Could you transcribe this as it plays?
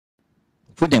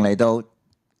歡迎嚟到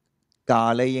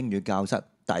咖喱英語教室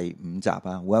第5集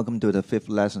啊 ！Welcome to the 5th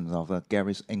lesson of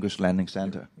Gary's English Learning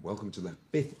Center. Welcome to the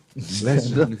 5th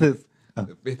lesson. The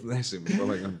 5th lesson.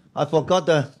 I forgot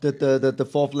the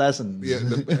 4th lesson. Yeah,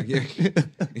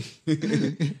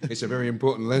 it's a very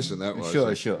important lesson. That was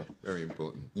Sure. Very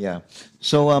important. Yeah.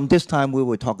 So this time we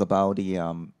will talk about the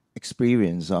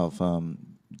experience of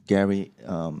Gary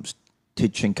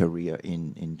teaching career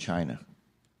in China.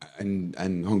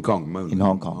 And Hong Kong, mostly. In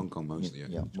Hong Kong. Hong Kong mostly,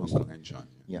 Yeah, Hong Kong and China.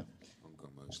 Yeah. Hong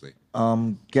Kong mostly.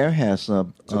 Gary has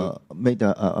made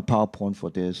a PowerPoint for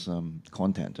this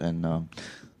content, and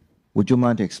would you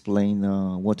mind to explain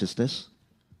what is this?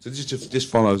 So this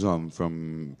follows on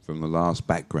from the last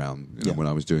background, when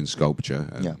I was doing sculpture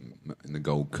in the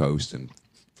Gold Coast and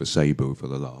for Cebu for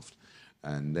the loft.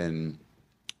 And then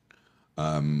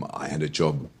I had a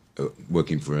job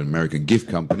working for an American gift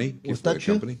company. Was that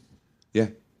you? Company. Yeah.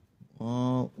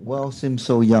 Well, seems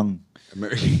so young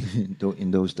American in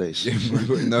those days. Yeah,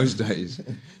 in those days.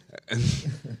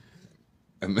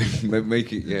 And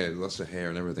make it, lots of hair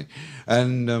and everything.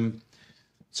 And and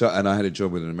I had a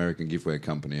job with an American giftware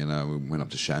company, and I went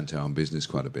up to Shantou on business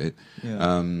quite a bit.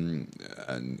 Yeah. And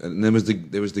there was the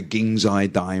Gingzai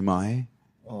Daimai.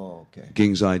 Oh, okay.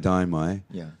 Gingzai Daimai.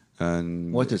 Yeah.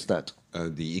 And what is that?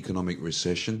 The economic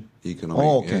recession.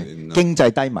 Okay. 經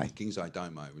濟低迷. Gingzai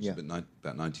Daimai, which is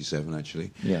about 97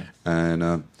 actually. Yeah. And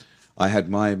I had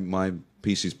my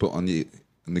pieces put on the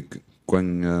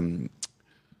Guangzhou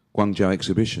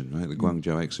exhibition, right? The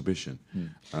Guangzhou exhibition.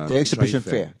 The exhibition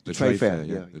fair. The trade fair,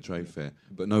 the trade fair.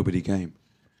 But nobody came.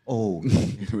 Oh.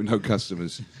 There were no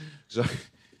customers. So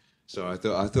I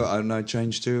thought I'd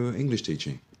change to English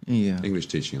teaching. Yeah. English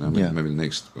teaching. Maybe the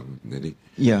next one, nearly.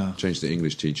 Yeah. Change to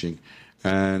English teaching.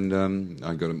 And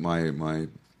I got my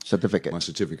certificate. My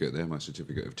certificate there. My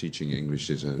certificate of teaching English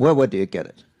is Where did you get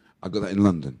it? I got that in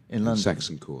London. In London.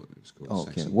 Saxon Court. It's called.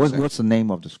 Okay. What's the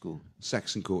name of the school?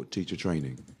 Saxon Court Teacher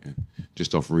Training. Yeah.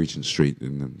 Just off Regent Street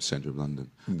in the centre of London.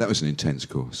 That was an intense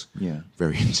course. Yeah.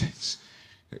 Very intense.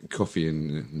 Coffee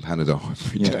and Panadol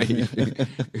every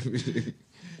day.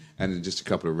 And just a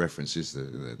couple of references.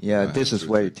 This is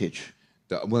where you teach.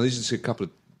 Well, this is a couple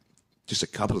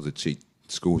of the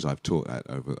schools I've taught at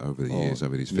over the years,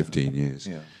 over these 15 years.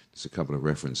 Yeah. Just a couple of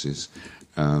references.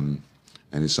 And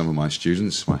it's some of my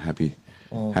students, my happy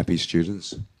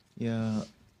students. Yeah.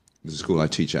 There's a school I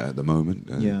teach at the moment,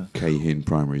 Kei Hin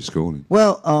Primary School.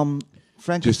 Well,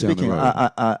 frankly speaking,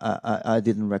 I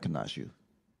didn't recognize you.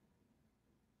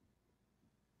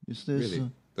 Is this...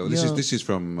 Really? This is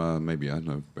from maybe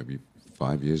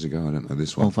 5 years ago. I don't know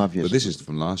this one. 5 years. But this is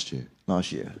from last year.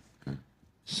 Last year. Okay.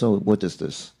 So what is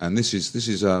this? And this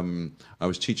is I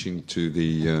was teaching to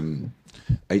the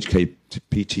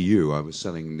HKPTU. I was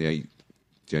selling the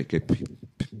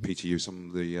HKPTU some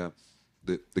of the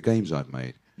games I've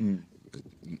made.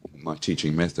 My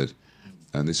teaching method,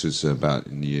 and this was about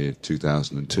in the year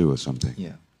 2002 or something.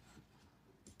 Yeah.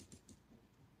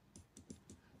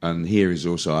 And here is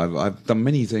also I've done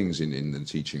many things in the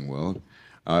teaching world.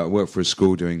 I worked for a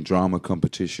school doing drama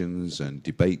competitions and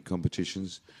debate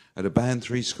competitions at a Band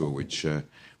 3 school, which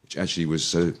actually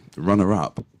was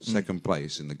runner-up, second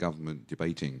place in the government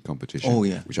debating competition,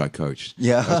 which I coached.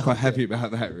 Yeah. I was quite happy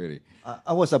about that, really.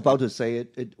 I was about to say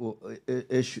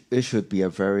it should be a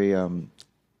very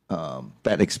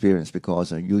bad experience,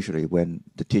 because usually when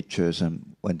the teachers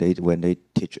when they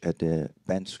teach at the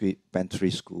Band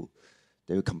 3 school,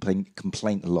 they will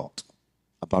complain a lot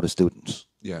about the students.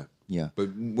 Yeah. Yeah. But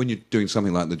when you're doing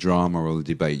something like the drama or the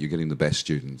debate, you're getting the best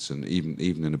students, and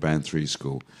even in a Band 3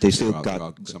 school, they still there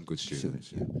are some good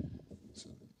students. Yeah.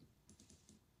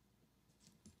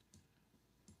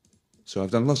 So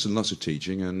I've done lots and lots of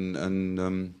teaching,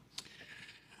 and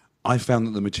I found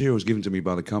that the materials given to me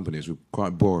by the companies were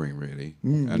quite boring, really.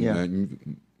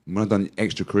 When I've done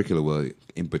extracurricular work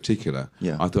in particular,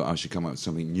 I thought I should come up with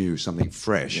something new, something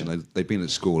fresh. Yeah. And they've been at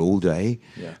school all day,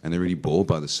 and they're really bored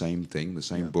by the same thing, the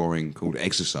same boring called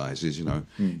exercises,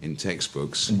 in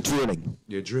textbooks. And drilling.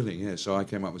 Yeah, drilling, yeah. So I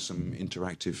came up with some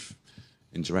interactive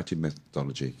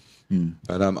methodology.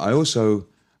 But I also,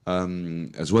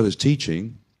 as well as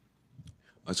teaching,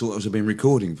 I thought I've been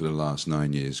recording for the last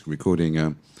 9 years, recording,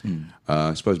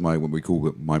 I suppose what we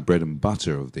call my bread and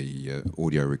butter of the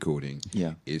audio recording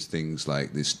is things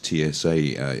like this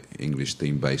TSA English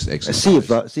theme-based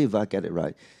exercise. See if I get it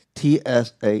right.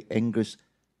 TSA English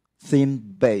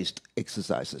theme-based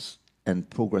exercises and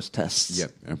progress tests.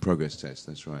 Yep, and progress tests,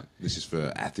 that's right. This is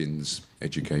for Athens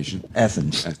education.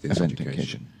 Athens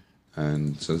education.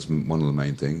 And so that's one of the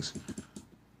main things.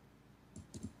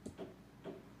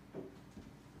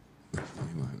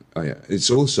 Oh yeah, it's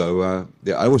also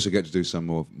I also get to do some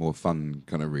more fun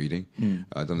kind of reading.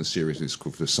 I've done a series that's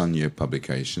called for the Sunya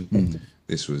publication.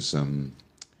 This was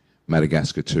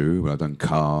Madagascar 2. I've done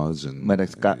Cars and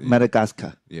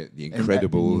Madagascar. Yeah, The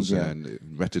Incredibles and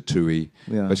Ratatouille.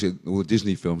 Yeah. Basically, all the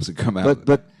Disney films that come out.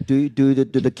 But do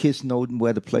the kids know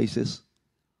where the place is?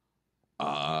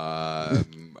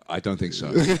 I don't think so.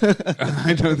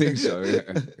 I don't think so.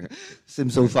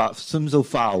 Seems so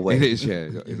far away. It is, yeah.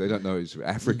 If they don't know, it's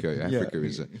Africa. Africa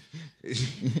is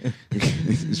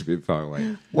it's a bit far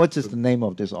away. What is the name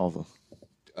of this author?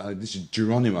 This is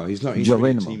Geronimo. He's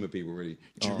really a team of people, really.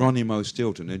 Geronimo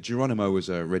Stilton. And Geronimo was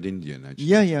a Red Indian, actually.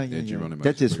 Yeah. Geronimo.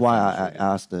 That is why I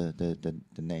asked the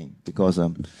name, because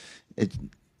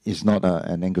it's not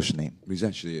an English name. He's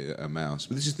actually a mouse.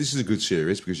 But this is a good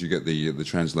series because you get the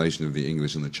translation of the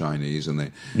English and the Chinese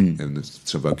and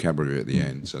some vocabulary at the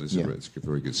end. So it's a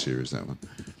very good series, that one.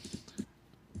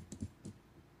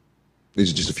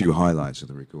 These are just a few highlights of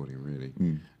the recording, really.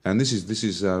 And this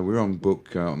is we're on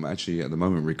book. Actually, at the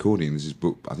moment recording. This is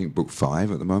book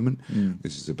 5 at the moment.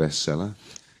 This is the bestseller,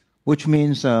 which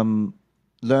means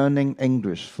learning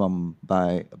English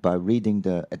by reading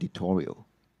the editorial.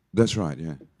 That's right.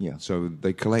 Yeah. So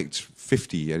they collect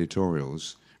 50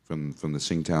 editorials from the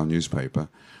Tsingtao newspaper,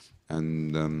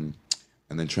 and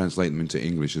then translate them into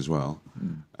English as well.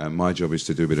 And my job is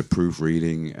to do a bit of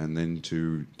proofreading and then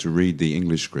to read the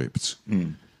English scripts.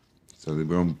 So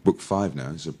we're on book 5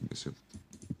 now. It's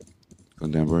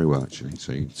gone down very well, actually.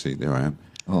 So you can see, there I am.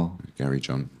 Oh. Gary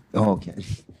John. Oh, okay.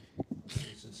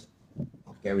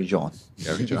 Gary John.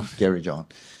 Gary John.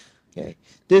 Okay.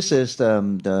 This is the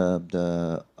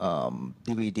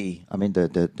DVD. I mean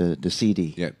the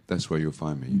CD. Yeah, that's where you'll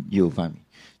find me. You'll find me.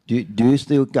 Do you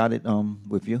still got it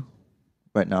with you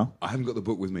right now? I haven't got the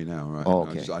book with me now, right? Oh,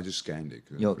 okay. I just scanned it.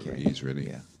 Okay. For ease, really.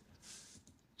 Yeah.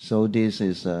 So this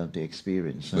is the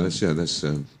experience. So that's.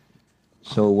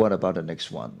 So what about the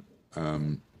next one?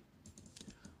 The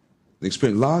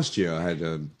experience last year, I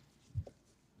had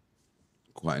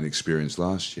quite an experience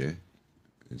last year.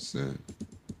 It's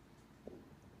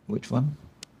which one?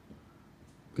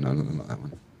 No, not that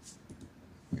one.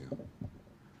 Here we go.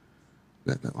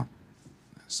 That one.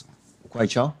 That's the one. Kwai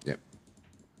Chow? Yep.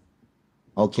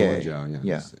 Okay. Kwai Chow,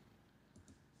 yeah.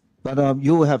 But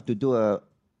you will have to do a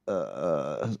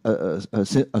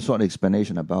sort of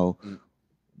explanation about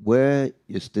where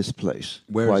is this place?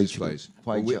 Where is this place?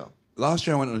 Kwai Chow. Last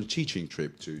year I went on a teaching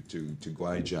trip to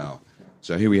Guizhou.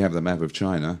 So here we have the map of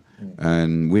China,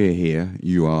 and we're here,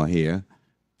 you are here.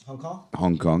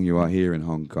 Hong Kong, you are here in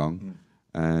Hong Kong.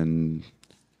 And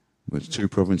there's 2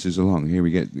 provinces along. Here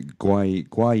we get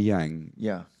Guiyang.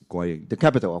 Yeah. The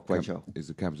capital of Guizhou. Is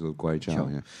the capital of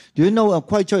Guizhou, yeah. Do you know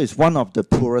Guizhou is one of the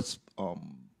poorest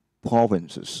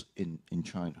provinces in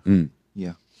China?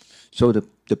 Yeah. So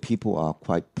the people are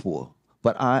quite poor.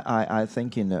 But I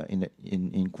think in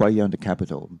Guiyang, the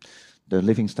capital, the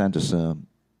living standards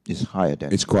is higher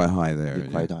than. It's quite high there. It's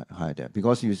quite high there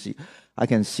because you see, I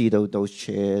can see those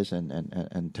chairs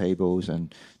and tables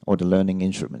and all the learning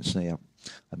instruments there.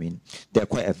 I mean, they're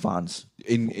quite advanced.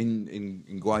 In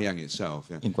Guiyang itself,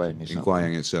 yeah. In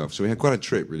Guiyang itself. So we had quite a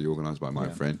trip really organised by my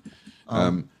friend.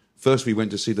 First, we went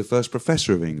to see the first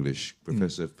professor of English,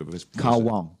 Professor Carl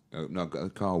Wang. No,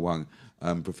 Carl Wang.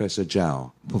 Professor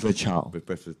Zhao. Professor Zhao.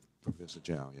 Professor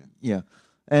Zhao, yeah. Yeah.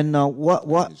 And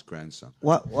what his grandson?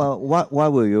 Why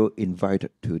were you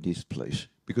invited to this place?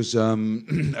 Because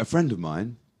a friend of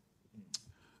mine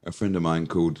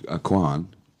called Quan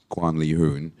Li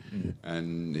Hoon,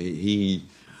 and he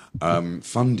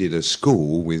funded a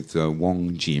school with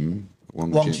Wang Jim.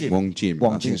 I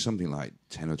think something like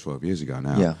 10 or 12 years ago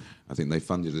now. Yeah. I think they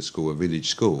funded a village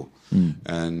school.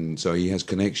 And so he has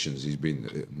connections. He's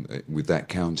been with that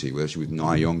county, well, actually with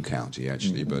Nanyang County,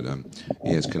 actually, but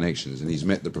he has connections. And he's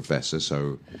met the professor,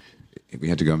 so we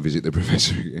had to go and visit the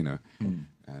professor, you know. And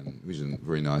he was a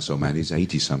very nice old man. He's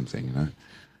 80-something, you know.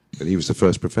 But he was the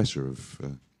first professor of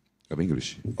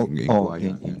English in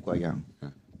Guiyang. Yeah.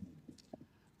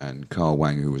 And Carl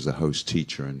Wang, who was the host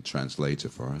teacher and translator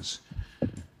for us.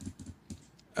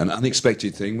 An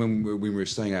unexpected thing, when we were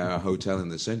staying at our hotel in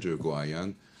the center of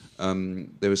Guiyang,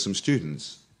 there were some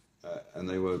students, and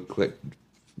they were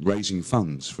raising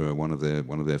funds for one of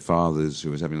their fathers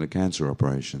who was having a cancer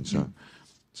operation.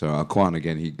 So Kwan,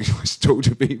 again, he likes to talk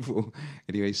to people.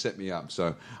 Anyway, he set me up.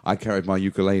 So I carried my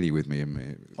ukulele with me.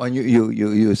 And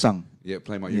you sung? Yeah,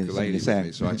 play my ukulele with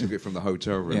me. So I took it from the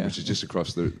hotel room, which is just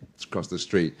across the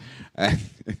street. And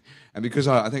because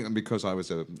I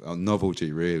was a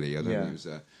novelty, really. I don't think it was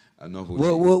a novelty.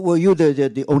 Were you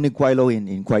the only Guaylo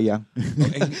in Guayang?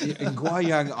 In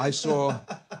Guayang, I saw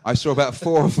about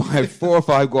four or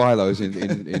five Guaylos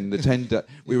in the 10 days.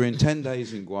 We were in 10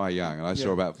 days in Guayang, and I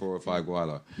saw about 4 or 5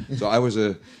 Guaylo. So I was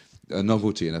a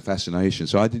novelty and a fascination.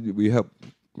 So we helped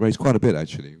raise quite a bit,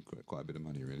 actually, quite a bit of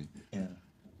money, really. Yeah.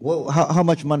 Well, how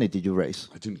much money did you raise?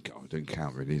 I didn't count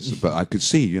really, but I could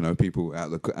see, people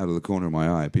out of the corner of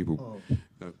my eye, people.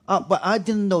 But I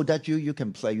didn't know that you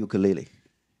can play ukulele.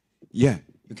 Yeah.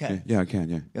 You can? Yeah, I can,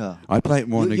 yeah. Yeah. I play it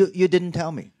more You didn't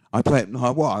tell me. I play it,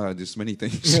 there's many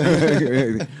things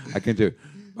I can do.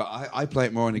 But I play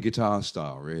it more in a guitar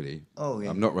style, really. Oh, yeah.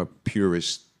 I'm not a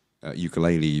purist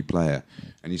ukulele player.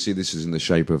 And you see this is in the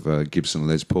shape of a Gibson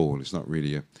Les Paul. It's not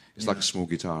really it's like a small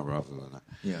guitar rather than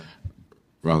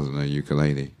rather than a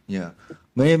ukulele. Yeah.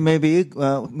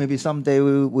 Maybe someday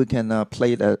we can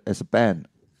play it as a band.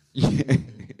 Yeah.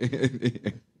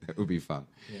 That would be fun.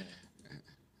 Yeah.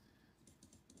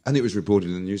 And it was reported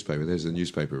in the newspaper. There's a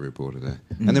newspaper reporter there.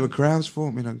 And there were crowds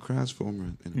forming. It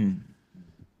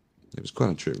was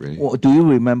quite a trip, really. Well, do you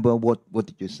remember what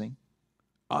did you sing?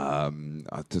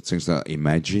 Things like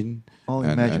Imagine,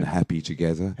 and Happy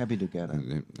Together. Happy Together.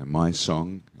 And My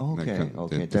Song. Okay,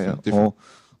 Different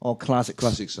all classics.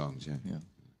 Classic songs, yeah.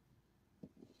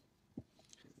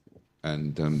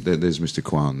 And there's Mr.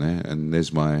 Kwan there, and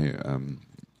there's my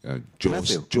Jaw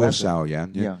Sao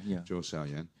Yan. Yeah. Jaw Sao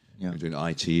Yan. Yeah. We're doing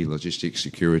IT, logistics,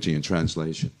 security, and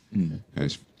translation.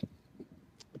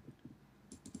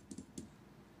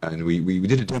 And we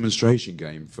did a demonstration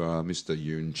game for Mr.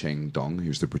 Yoon Cheng Dong,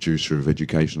 who's the producer of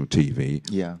educational TV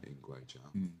in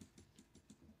Guizhou.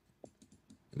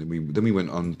 And then we went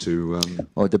on to...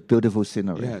 the beautiful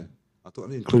scenery. Yeah. I thought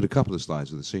I'd include a couple of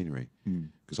slides of the scenery.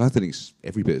 Because I think it's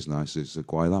every bit as nice as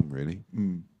Guilam, really.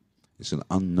 It's an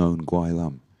unknown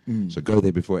Guilam. So go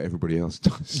there before everybody else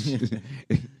does.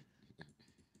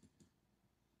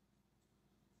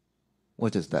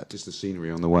 What is that? Just the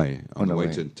scenery on the way. On the way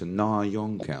to Na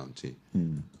Yong County,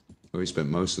 where we spent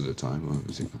most of the time. What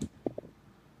was it?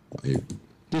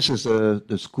 This is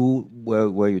the school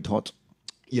where you taught?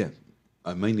 Yeah.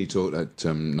 I mainly taught at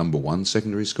number 1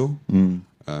 secondary school in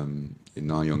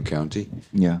Na Yong County.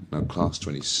 Yeah. Class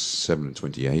 27 and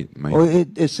 28. Mainly. Oh,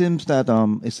 it seems that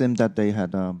they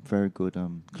had a very good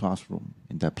classroom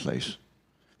in that place,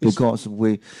 because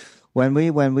when we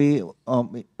in the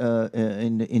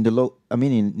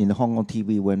Hong Kong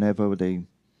TV, whenever they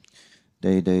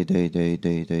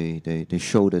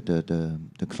show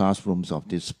the classrooms of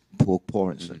these poor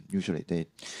parents, usually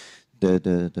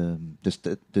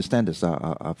the standards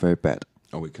are very bad.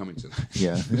 Oh, we're coming to that.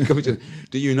 Yeah.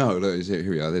 Do you know? Look, here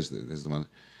we are. There's the one.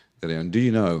 Do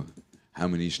you know how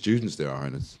many students there are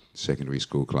in a secondary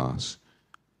school class?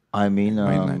 I mean,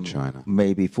 mainland China.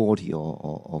 Maybe 40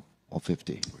 or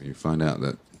 50. Well, you find out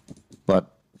that. But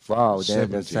wow,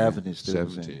 there's 70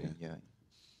 students. 70, yeah.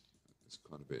 It's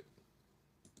quite a bit.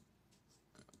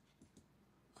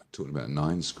 I'm talking about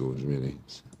 9 schools, really.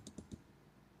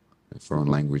 A foreign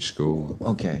language school.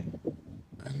 Okay.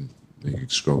 And you can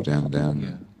scroll down and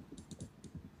down.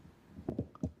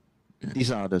 Yeah.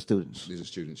 These are the students. These are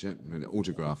students, yeah. I mean,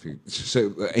 autographing.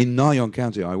 So in Na Yong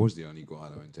County, I was the only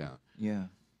Guaylo in town. Yeah.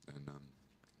 And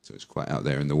so it's quite out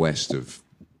there in the west of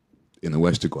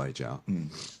Guizhou.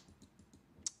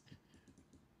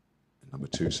 Number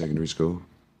 2 secondary school,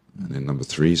 and then number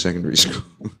 3 secondary school.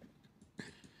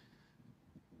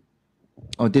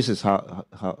 Oh, this is how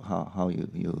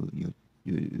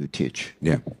you teach.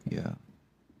 Yeah. Yeah.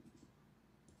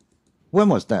 When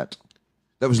was that?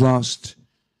 That was last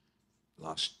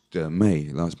May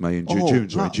and June.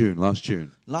 Last June.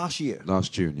 Last year.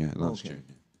 Last June, yeah. Last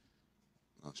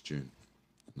June.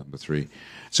 Number 3.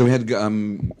 So we had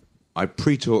I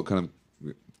pre-taught kind of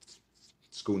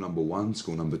school number 1,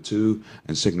 school number 2,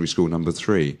 and secondary school number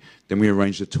 3. Then we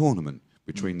arranged a tournament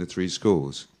between the 3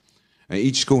 schools. And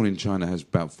each school in China has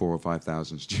about 4,000 or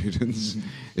 5,000 students.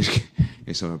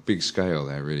 It's on a big scale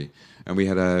there, really. And we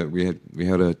had a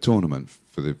tournament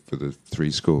for the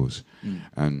 3 schools.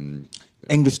 And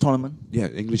English tournament? Yeah,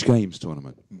 English games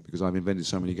tournament. Because I've invented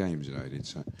so many games, I did.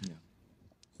 So. Yeah.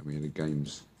 And we had a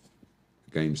games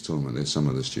tournament. There's some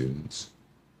of the students.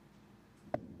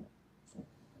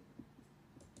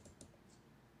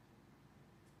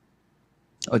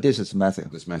 Oh, this is Matthew.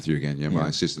 That's Matthew again. Yeah, my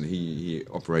assistant. He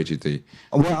operated the.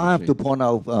 Well, I have to point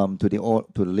out to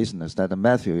the listeners that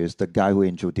Matthew is the guy who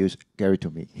introduced Gary to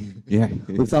me. Yeah.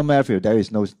 Without Matthew, there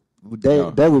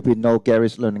would be no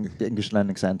Gary's English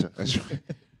Learning Center. That's right.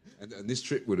 And this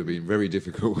trip would have been very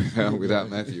difficult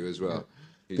without Matthew as well.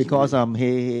 Because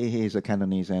he is a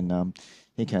Cantonese, and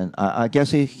he can. I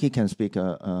guess he can speak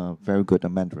very good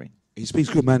Mandarin. He speaks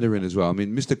good Mandarin as well. I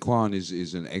mean, Mr. Kwan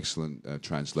is an excellent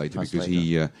translator because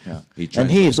he and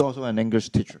he is also an English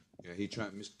teacher. Yeah,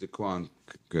 Mr. Kwan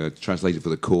translated for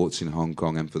the courts in Hong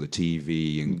Kong and for the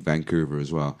TV in Vancouver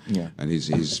as well. Yeah, and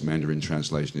his Mandarin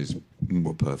translation is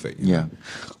more perfect. Yeah.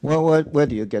 Well, where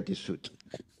do you get this suit?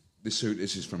 This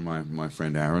is from my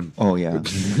friend Aaron. Oh yeah.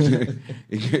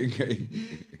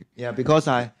 Yeah, because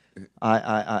I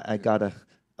got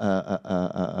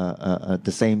the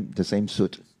same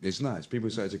suit. It's nice.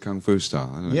 People say it's a kung fu style.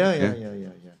 I don't know.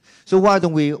 Yeah. So why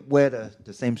don't we wear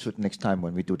the same suit next time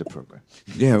when we do the program?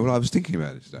 Yeah, well, I was thinking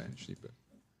about it today actually, but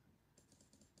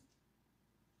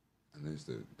and there's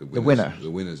the winner.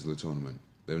 The winners of the tournament.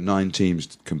 There are 9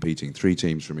 teams competing, 3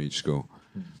 teams from each school.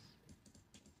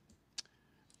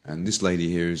 And this lady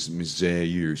here is Ms. Zhe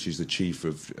Yu. She's the chief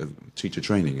of teacher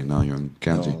training in Nanyang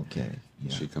County. Oh, okay.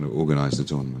 Yeah. She kind of organised the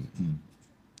tournament.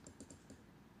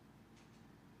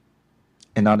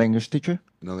 Another English teacher?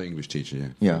 Another English teacher, yeah.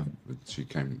 Yeah. But she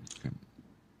came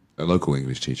a local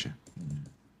English teacher.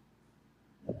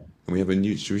 And we have a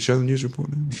news. Should we show the news report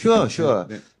now? Sure.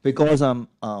 Yeah. Because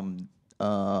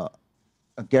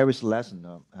Gary's lesson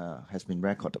has been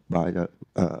recorded by the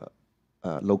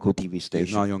local TV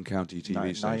station. Nanyang County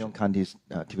TV station. Nanyang County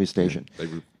TV station.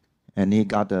 Yeah, and he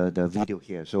got the video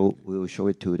here, so we'll show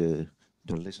it to the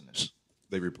listeners.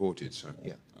 They reported, so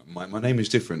yeah. My name is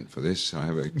different for this. I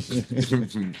have a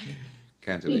different from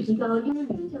Cantonese. 提高英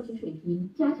语教学水平，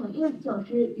加强英语教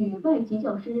师与外籍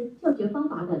教师教学方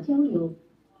法的交流。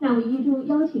让为一中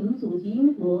邀请祖籍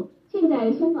英国、现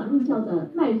在香港任教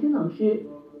的麦森老师，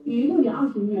于6月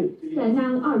20日在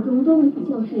南二中多媒体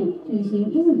教室举行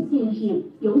英语电视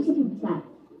游戏竞赛，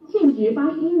限制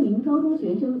81名高中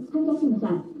学生参加竞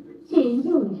赛，现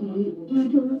就职一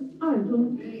中、二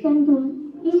中、三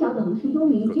中、一小等10多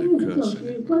名英语教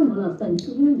师观摩了本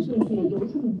次英语电视游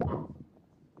戏竞赛。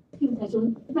竞赛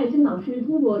中，麦森老师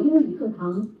通过英语课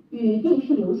堂与电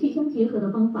视游戏相结合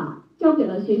的方法，教给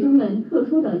了学生们特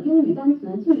殊的英语单词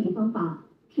记忆方法，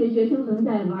使学生能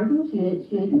在玩中学，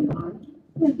学中玩，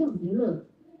寓教于乐。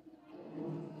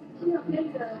这两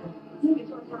天的英语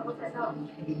座谈，我感到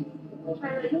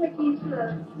快乐，因为第一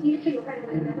次有外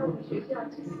国人来到我们学校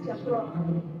讲座。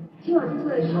听完这次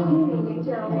英语演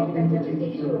讲，我感觉很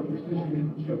内疚。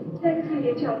在这次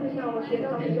演讲会上，我学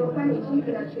到了很多关于英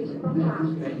语的学习方法。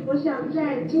我想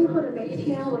在今后的每一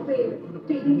天，我会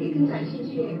对英语更感兴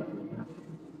趣。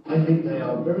I think they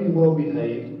are very well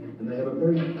behaved and they have a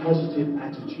very positive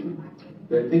attitude.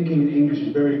 Their thinking in English is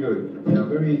very good. They are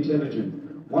very intelligent.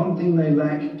 One thing they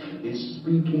lack is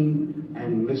speaking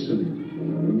and listening.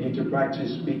 They need to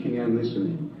practice speaking and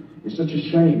listening. It's such a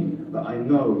shame that I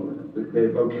know that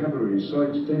their vocabulary is so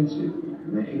extensive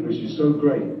and their English is so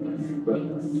great, and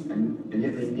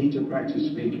yet they need to practice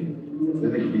speaking.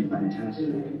 Then they can be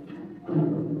fantastic.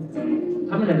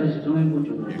 他们两个是中央部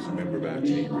主任。 He's a member of our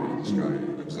team, really, this guy.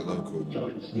 He was a local.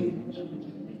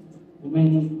 我们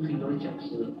很多的讲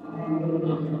师，很多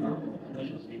学生。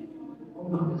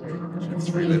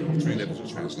 Three levels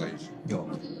of translation. 有。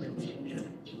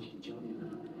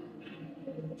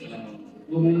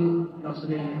我们老师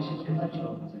的兴趣在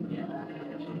教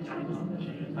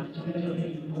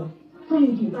参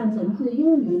与举办本次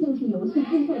英语电视游戏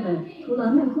竞赛的，除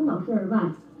了麦森老师而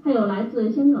外，还有来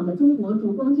自香港的中国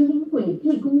烛光基金会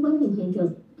立功关键先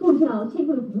生、助教谢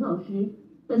桂红老师。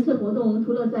本次活动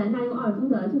除了在南用二中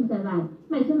的竞赛外，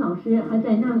麦森老师还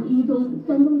在南用一中、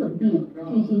三中等地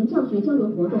举行教学交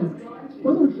流活动，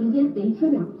活动时间为期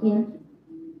2天。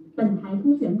本台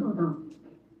通讯报道。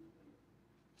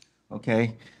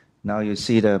 Okay, now you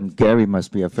see that Gary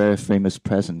must be a very famous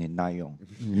person in Nanyang.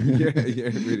 yeah,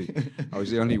 really. I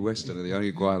was the only Westerner, the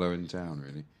only Guilo in town,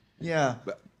 really. Yeah.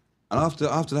 And after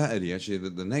that, Eddie, actually,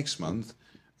 the next month,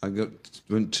 I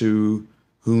went to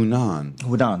Hunan.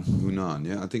 Hunan,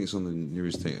 yeah. I think it's on the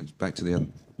nearest thing. It's back to the other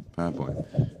PowerPoint.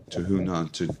 To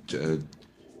Hunan, to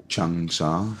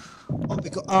Changsha. Oh,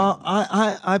 because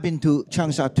I've been to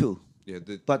Changsha too. Yeah,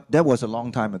 but that was a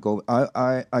long time ago.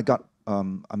 I got I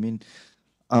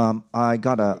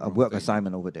got a work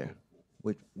assignment over there.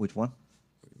 Which one?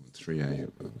 3A.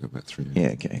 Go back 3A. Yeah.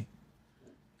 Okay.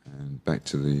 And back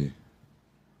to the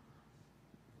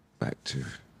back to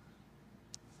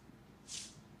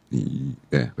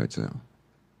that one.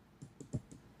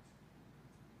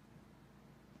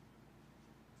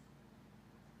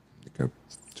 Go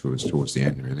towards the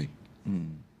end, really.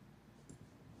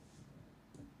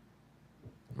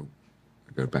 Oh,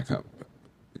 I go back up.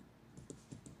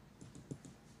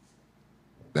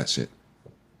 That's it.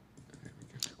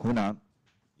 Hunan.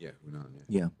 Yeah, Hunan.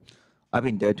 Yeah, I've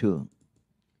been there too.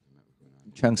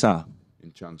 Changsha.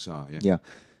 In Changsha, yeah. Yeah.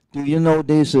 Do you know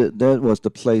this? That was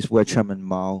the place where Chairman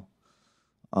Mao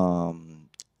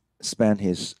spent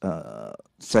his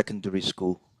secondary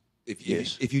school.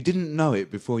 If you didn't know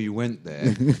it before you went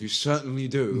there, you certainly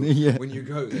do Yeah. when you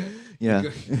go there. Yeah.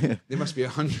 There must be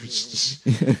 100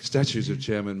 statues of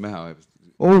Chairman Mao.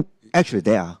 Oh, actually,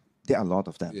 there are a lot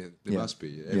of them. Yeah, there must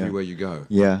be everywhere you go.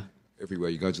 Yeah. Everywhere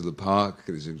you go to the park,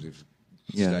 there's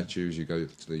Yeah. statues. You go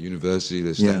to the university,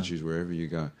 there's Yeah. statues wherever you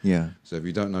go. Yeah. So if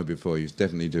you don't know before, you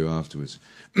definitely do afterwards.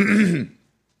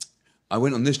 I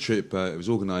went on this trip. It was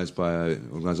organised by an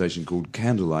organisation called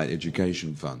Candlelight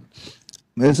Education Fund.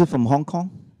 Is it from Hong Kong?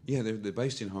 Yeah, they're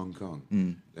based in Hong Kong.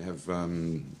 They have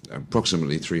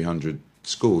approximately 300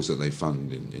 schools that they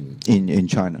fund In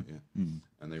China. Yeah.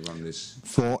 And they run this.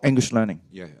 For English learning.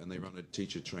 Yeah, and they run a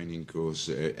teacher training course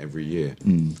every year.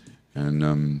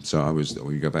 And so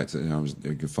you go back to,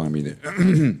 you can find me there.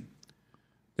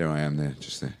 There I am there,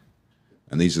 just there.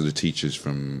 And these are the teachers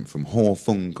from Ho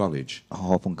Fung College.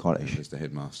 Ho Fung College. There's the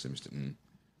headmaster, Mr.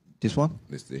 This one?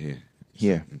 This here.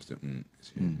 Here. Mr.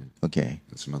 Is here. Okay.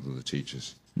 And some other of the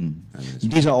teachers.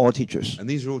 These are all teachers. And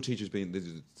these are all teachers being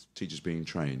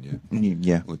trained, yeah?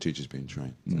 Yeah. All the teachers being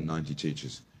trained. 90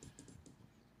 teachers.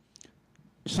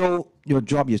 So your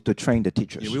job is to train the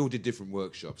teachers? Yeah, we all did different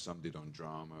workshops. Some did on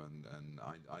drama, and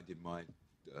I did my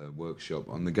workshop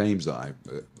on the games that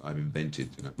I've invented,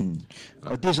 you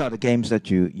know. These are the games that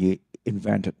you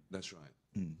invented? That's right.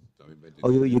 So I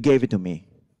invented you gave it to me?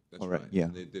 That's all right. right. Yeah.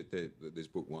 There's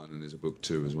book 1 and there's a book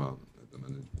 2 as well.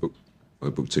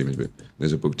 Book 2 maybe.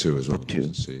 There's a book 2 as well. Book 2.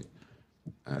 Let's see.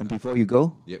 And before you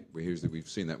go? Yep, we've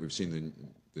seen that. We've seen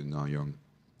the Na Young.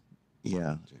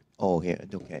 Yeah. Oh, here.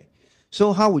 Okay.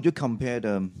 So how would you compare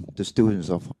the students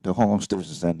of the Hong Kong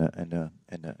students and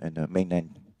the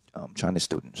mainland Chinese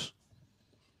students?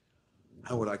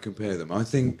 How would I compare them? I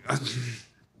think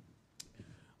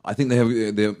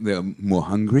they're more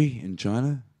hungry in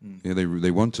China. Yeah,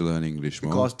 they want to learn English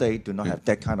more because they do not have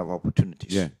that kind of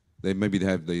opportunities. Yeah, they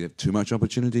have too much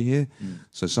opportunity here.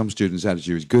 So some students'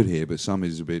 attitude is good here, but some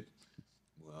is a bit,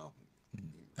 well,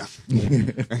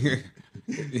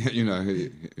 you know,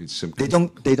 it's some.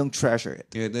 They don't treasure it.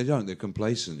 Yeah, they don't. They're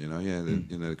complacent. You know. Yeah,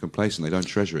 they're complacent. They don't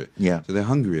treasure it. Yeah. So they're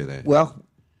hungrier there. Well,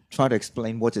 try to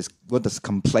explain what does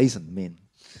complacent mean.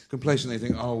 Complacent. They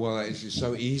think, oh well, it's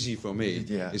so easy for me.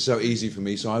 Yeah. It's so easy for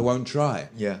me, so I won't try.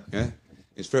 Yeah. Yeah.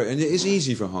 And it is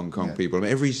easy for Hong Kong people. I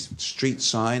mean, every street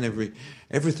sign,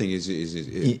 everything is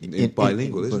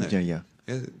bilingual, isn't it? Yeah.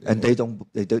 And they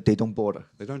don't bother.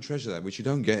 They don't treasure that, which you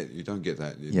don't get. You don't get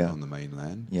that on the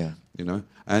mainland. Yeah. You know,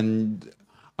 and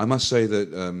I must say that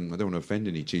I don't want to offend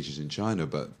any teachers in China,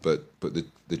 but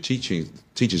the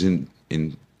teachers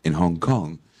in Hong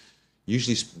Kong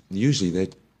usually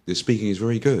their speaking is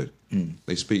very good.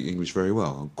 They speak English very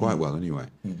well, quite well anyway.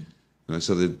 You know,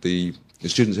 so the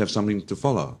students have something to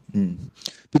follow.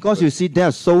 Because you see, there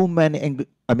are so many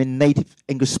native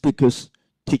English speakers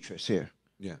teachers here.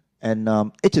 Yeah. And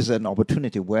it is an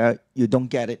opportunity where you don't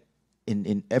get it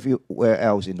in everywhere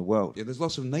else in the world. Yeah, there's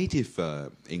lots of native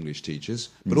English teachers,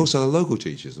 but also the local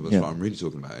teachers. That's what I'm really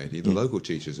talking about, Eddie. The local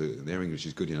teachers, their English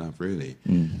is good enough, really,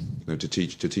 you know, to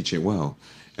teach it well.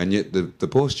 And yet the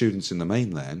poor students in the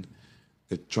mainland,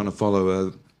 they're trying to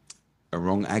follow a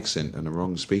wrong accent and a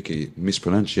wrong speaking,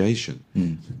 mispronunciation.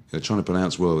 They're trying to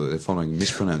pronounce well, but they're following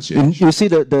mispronunciation. You see,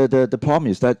 the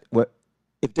problem is that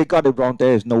if they got it wrong,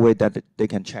 there is no way that they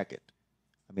can check it.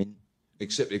 I mean,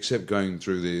 except going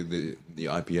through the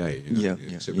IPA. You know?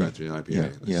 Going through the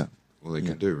IPA. That's all they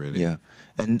can do, really. Yeah,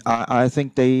 and I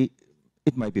think it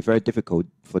might be very difficult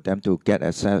for them to have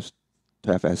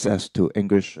access to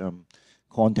English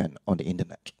content on the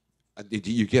internet.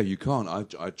 You can't.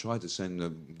 I tried to send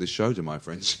the show to my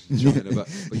friends in China,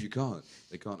 but you can't.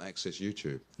 They can't access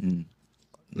YouTube.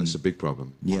 That's a big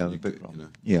problem. Yeah, a big problem. You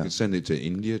know, you can send it to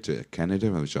India, to Canada,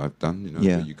 which I've done. You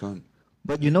know, but you can't.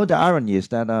 But you know, the irony is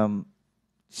that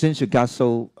since you got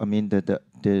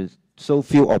there's so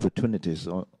few opportunities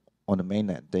on the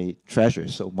mainland, they treasure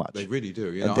it so much. They really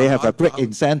do. You and know, they have a great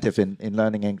incentive in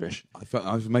learning English.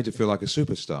 I've made it feel like a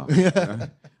superstar. You know?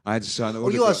 I had to sign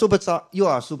autographs. You are a superstar. You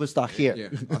are a superstar here. Yeah,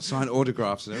 I signed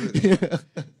autographs and everything.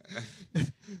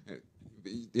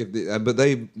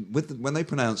 But when they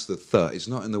pronounce the th, it's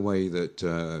not in the way that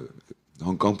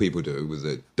Hong Kong people do with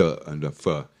the d and the f.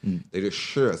 They do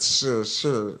sure,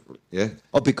 yeah.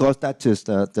 Oh, because that is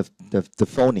the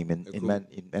phoneme in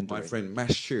Mandarin. My friend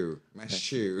Mashu,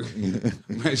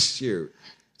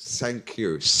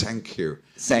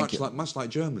 thank you. Much like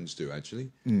Germans do,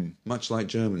 actually. Much like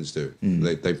Germans do.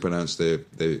 They pronounce their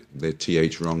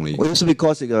th wrongly. Well, it's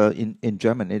because in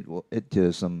German it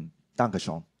is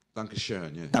Dankeschön.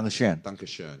 Dankeschön, yeah. Dankeschön.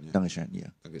 Dankeschön, yeah. Dankeschön, yeah.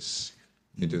 Dankes.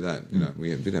 You do that, you know.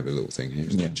 We did have a little thing here.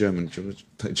 It's Yeah. like German Coast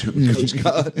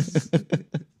Guard.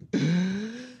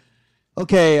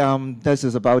 Okay, this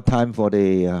is about time for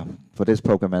the for this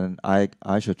program, and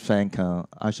I should thank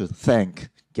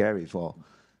Gary for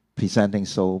presenting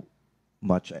so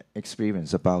much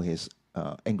experience about his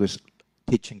English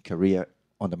teaching career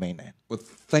on the mainland. Well,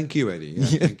 thank you, Eddie.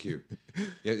 Yeah, thank you.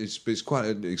 Yeah, it's quite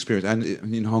an experience, and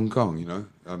in Hong Kong, you know,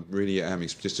 I really am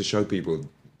just to show people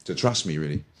to trust me,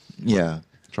 really. Yeah.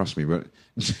 Trust me, but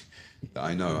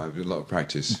I know I have a lot of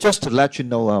practice. Just to let you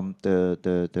know,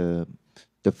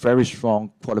 the very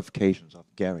strong qualifications of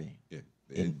Gary. Yeah,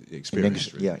 in experience.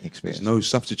 English, yeah, experience. There's no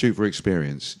substitute for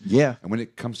experience. Yeah. And when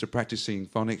it comes to practicing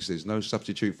phonics, there's no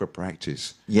substitute for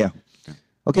practice. Yeah.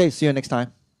 Okay, see you next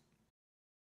time.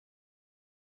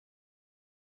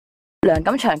 梁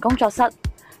錦祥工作室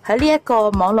喺呢一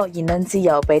個網絡言論自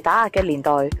由被打壓嘅年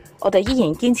代，我哋依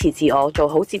然堅持自我，做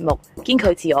好節目，堅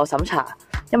拒自我審查，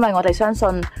因為我哋相信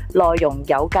內容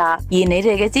有價，而你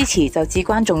哋嘅支持就至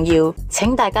關重要。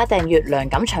請大家訂閱梁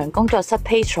錦祥工作室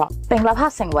Patreon， 並立刻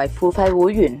成為付費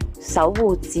會員，守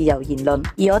護自由言論。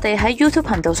而我哋喺 YouTube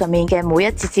頻道上面嘅每一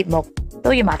節節目，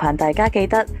都要麻煩大家記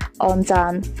得按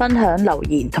讚、分享、留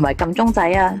言同埋撳鐘仔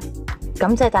啊！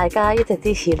感謝大家一直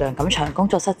支持梁錦祥工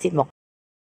作室節目。